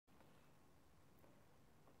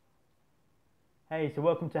Hey, so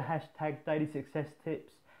welcome to hashtag Daily Success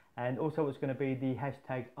Tips, and also it's going to be the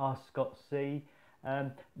hashtag Ask Scott C.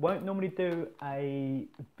 Won't normally do a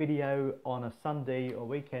video on a Sunday or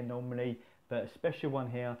weekend normally, but a special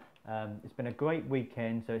one here. It's been a great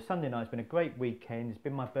weekend, so it's Sunday night, it's been a great weekend. It's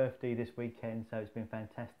been my birthday this weekend, so it's been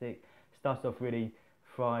fantastic. Started off really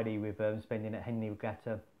Friday with spending at Henley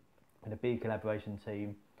Regatta with a big collaboration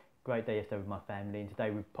team. Great day yesterday with my family, and today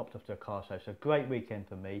we've popped off to a car show, so great weekend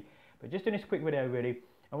for me. But just doing this quick video really,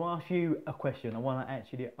 I want to ask you a question. I want to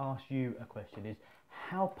actually ask you a question, is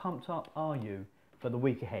how pumped up are you for the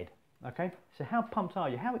week ahead? Okay, so how pumped are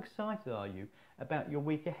you? How excited are you about your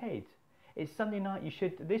week ahead? It's Sunday night, you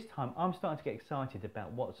should, this time I'm starting to get excited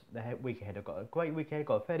about what's the week ahead. I've got a great week ahead,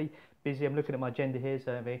 got a fairly busy, I'm looking at my agenda here,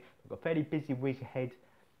 so I've got a fairly busy week ahead,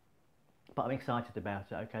 but I'm excited about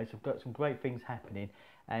it, okay? So I've got some great things happening,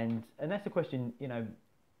 and that's the question, you know,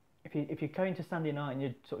 if you're going to Sunday night and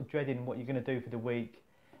you're sort of dreading what you're going to do for the week,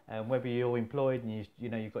 whether you're employed and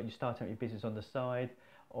you've got you starting your business on the side,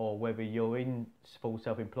 or whether you're in full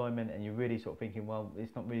self-employment and you're really sort of thinking, well,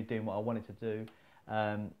 it's not really doing what I want it to do,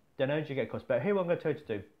 don't urge you to get across. But here what I'm going to tell you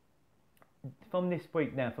to do. From this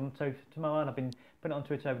week now, so tomorrow, and I've been putting it on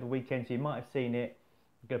Twitter over the weekend, so you might have seen it.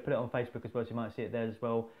 I'm going to put it on Facebook as well, so you might see it there as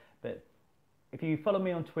well. But if you follow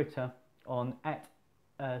me on Twitter on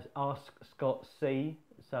 @AskScottC,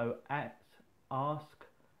 so @ask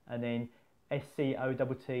and then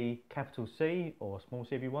SCOTT capital C, or small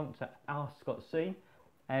c if you want, so Ask Scott C,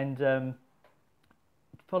 and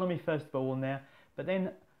follow me first of all on there, but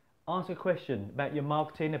then ask a question about your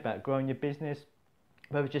marketing, about growing your business,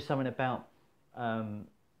 whether it's just something about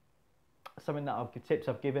something that tips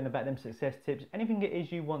I've given about them success tips, anything it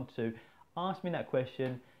is you want to ask me that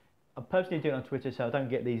question. I personally do it on Twitter, so I don't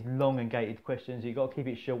get these long and gated questions. You've got to keep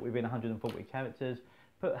it short, within 140 characters.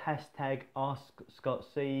 Put hashtag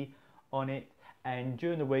AskScottC on it, and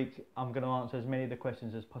during the week I'm going to answer as many of the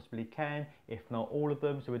questions as possibly can, if not all of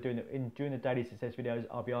them. So we're doing it during the daily success videos.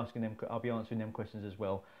 I'll be answering them questions as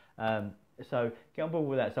well. So get on board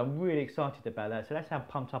with that. So I'm really excited about that. So that's how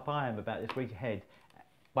pumped up I am about this week ahead,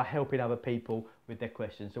 by helping other people with their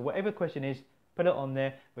questions. So whatever question is, put it on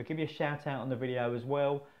there. We'll give you a shout out on the video as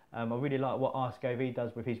well. I really like what Ask AV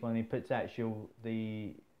does with his one. He puts actual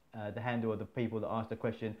the handle of the people that ask the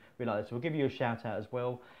question. We like that, so we'll give you a shout out as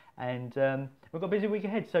well. And we've got a busy week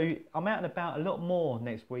ahead, so I'm out and about a lot more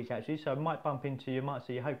next week actually. So I might bump into you, might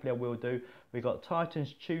see you. Hopefully I will do. We've got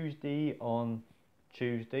Titans Tuesday on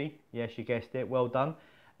Tuesday. Yes, you guessed it. Well done.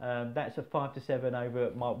 That's at 5 to 7 over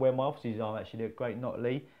at where my offices are actually at Great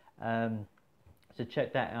Notley. So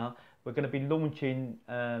check that out. We're going to be launching,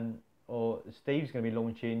 or Steve's going to be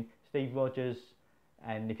launching, Steve Rogers,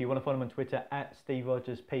 and if you want to follow him on Twitter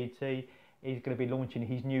 @SteveRogersPT, he's going to be launching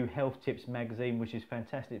his new Health Tips magazine, which is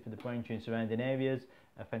fantastic for the Braintree and surrounding areas.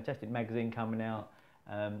 A fantastic magazine coming out,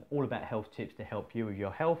 all about health tips to help you with your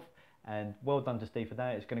health. And well done to Steve for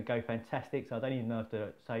that. It's going to go fantastic, so I don't even know if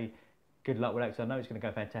to say good luck with that, because I know it's going to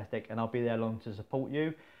go fantastic, and I'll be there along to support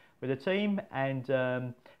you with the team.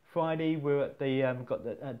 And Friday we're at the got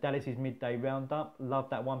the Dallas's midday roundup. Love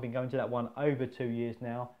that one. Been going to that one over 2 years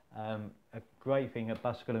now. A great thing at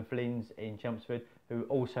Buskell and Flynn's in Chelmsford, who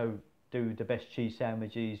also do the best cheese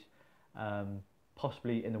sandwiches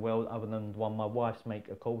possibly in the world, other than the one my wife's make,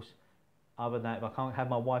 of course. Other than that, if I can't have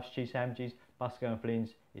my wife's cheese sandwiches, Buskell and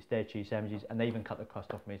Flynn's, it's their cheese sandwiches, and they even cut the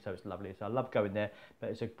crust off me, so it's lovely. So I love going there, but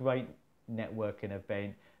it's a great networking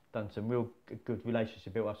event. Done some real good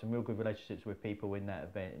relationships, built up some real good relationships with people in that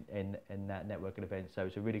event, in that networking event. So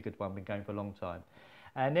it's a really good one. Been going for a long time.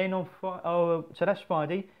 And then on Friday, so that's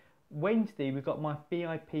Friday. Wednesday we've got my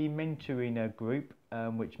VIP mentoring group,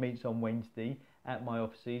 which meets on Wednesday at my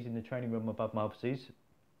offices, in the training room above my offices.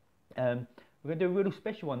 We're going to do a really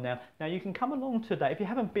special one now. Now you can come along to that if you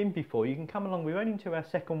haven't been before. You can come along. We're only into our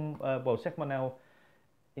second one now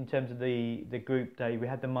in terms of the group day. We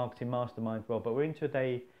had the marketing mastermind as well, but we're into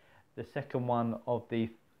the second one of the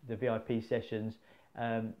VIP sessions.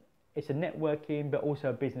 It's a networking, but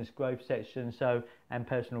also a business growth section, and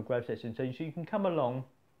personal growth section. So you can come along.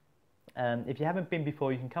 If you haven't been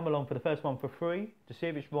before, you can come along for the first one for free to see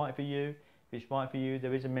if it's right for you. If it's right for you,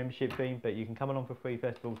 there is a membership fee, but you can come along for free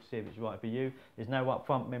first of all to see if it's right for you. There's no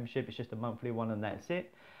upfront membership, it's just a monthly one, and that's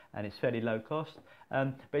it. And it's fairly low cost.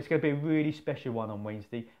 But it's going to be a really special one on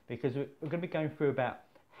Wednesday, because we're going to be going through about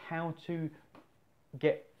how to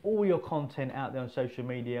get all your content out there on social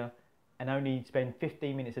media, and only spend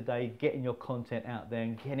 15 minutes a day getting your content out there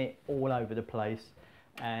and getting it all over the place,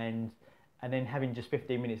 and then having just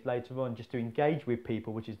 15 minutes later on just to engage with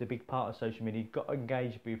people, which is the big part of social media. You've got to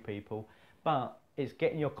engage with people, but it's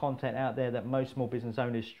getting your content out there that most small business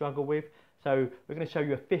owners struggle with. So we're going to show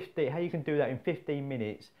you how you can do that in 15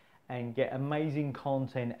 minutes and get amazing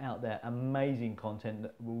content out there, amazing content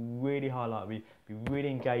that will really highlight you, be really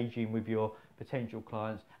engaging with your potential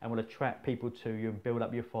clients, and will attract people to you and build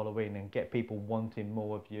up your following and get people wanting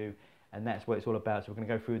more of you. And that's what it's all about. So we're going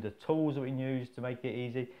to go through the tools that we use to make it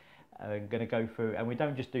easy. I'm going to go through, and we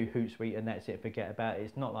don't just do Hootsuite and that's it, forget about it.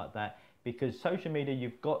 It's not like that, because social media,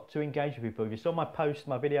 you've got to engage with people. If you saw my post,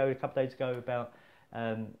 my video a couple of days ago about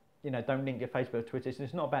you know, don't link your Facebook or Twitter. So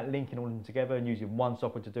it's not about linking all of them together and using one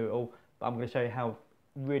software to do it all, but I'm going to show you how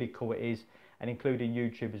really cool it is, and including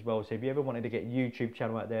YouTube as well. So if you ever wanted to get a YouTube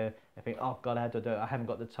channel out there and think, oh God, how do I do it? I haven't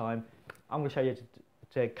got the time. I'm going to show you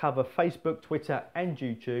to cover Facebook, Twitter and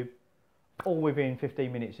YouTube all within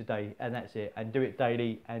 15 minutes a day, and that's it, and do it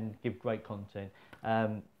daily and give great content.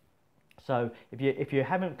 So if you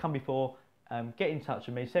haven't come before, get in touch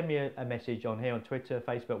with me, send me a message on here on Twitter,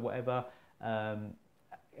 Facebook, whatever,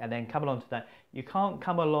 and then come along to that. You can't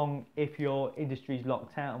come along if your industry's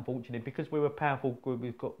locked out, unfortunately, because we're a powerful group.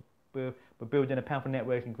 We're building a powerful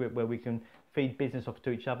networking group where we can feed business off to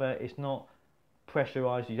each other. It's not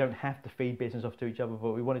pressurized. You don't have to feed business off to each other,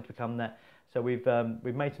 but we wanted to become that. So we've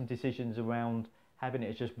made some decisions around having it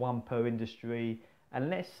as just one per industry,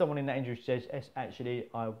 unless someone in that industry says, yes, actually,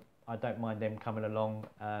 I don't mind them coming along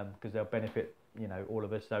because they'll benefit, you know, all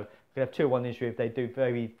of us. So we could have 2 or 1 industry. If they do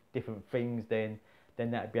very different things, then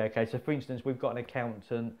that'd be okay. So for instance, we've got an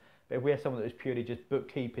accountant, but if we have someone that is purely just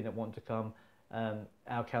bookkeeping that want to come, our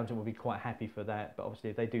accountant will be quite happy for that. But obviously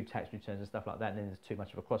if they do tax returns and stuff like that, then there's too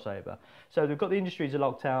much of a crossover. So we've got the industries are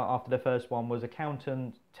locked out. After the first one was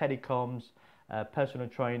accountant, telecoms, personal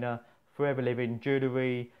trainer, forever living,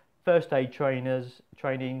 jewellery, first aid trainers,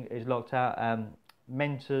 training is locked out,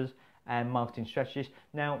 mentors and marketing strategists.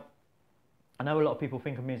 Now, I know a lot of people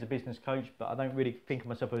think of me as a business coach, but I don't really think of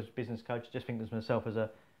myself as a business coach. I just think of myself as a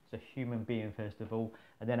human being first of all,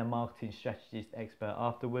 and then a marketing strategist expert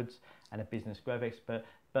afterwards, and a business growth expert.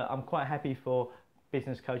 But I'm quite happy for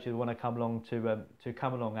business coaches who want to come along to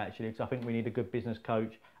come along actually, because I think we need a good business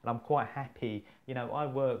coach, and I'm quite happy. You know, I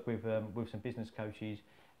work with some business coaches,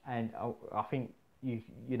 and I think you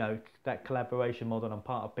know that collaboration model. I'm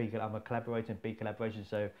part of B. I'm a collaborator in B Collaboration,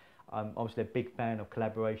 so I'm obviously a big fan of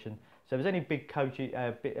collaboration. So if there's any big coaches,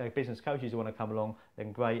 business coaches who want to come along,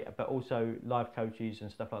 then great. But also life coaches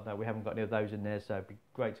and stuff like that, we haven't got any of those in there, so it'd be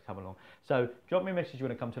great to come along. So drop me a message if you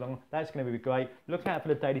want to come along. That's going to be great. Look out for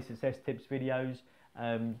the daily success tips videos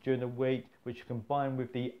during the week, which you combine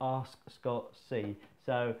with the Ask Scott C.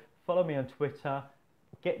 So follow me on Twitter,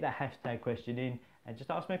 get that hashtag question in, and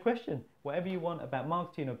just ask me a question, whatever you want about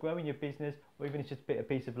marketing or growing your business, or even if it's just a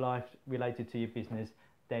piece of life related to your business,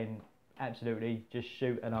 then absolutely just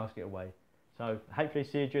shoot and ask it away. So hopefully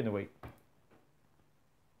see you during the week.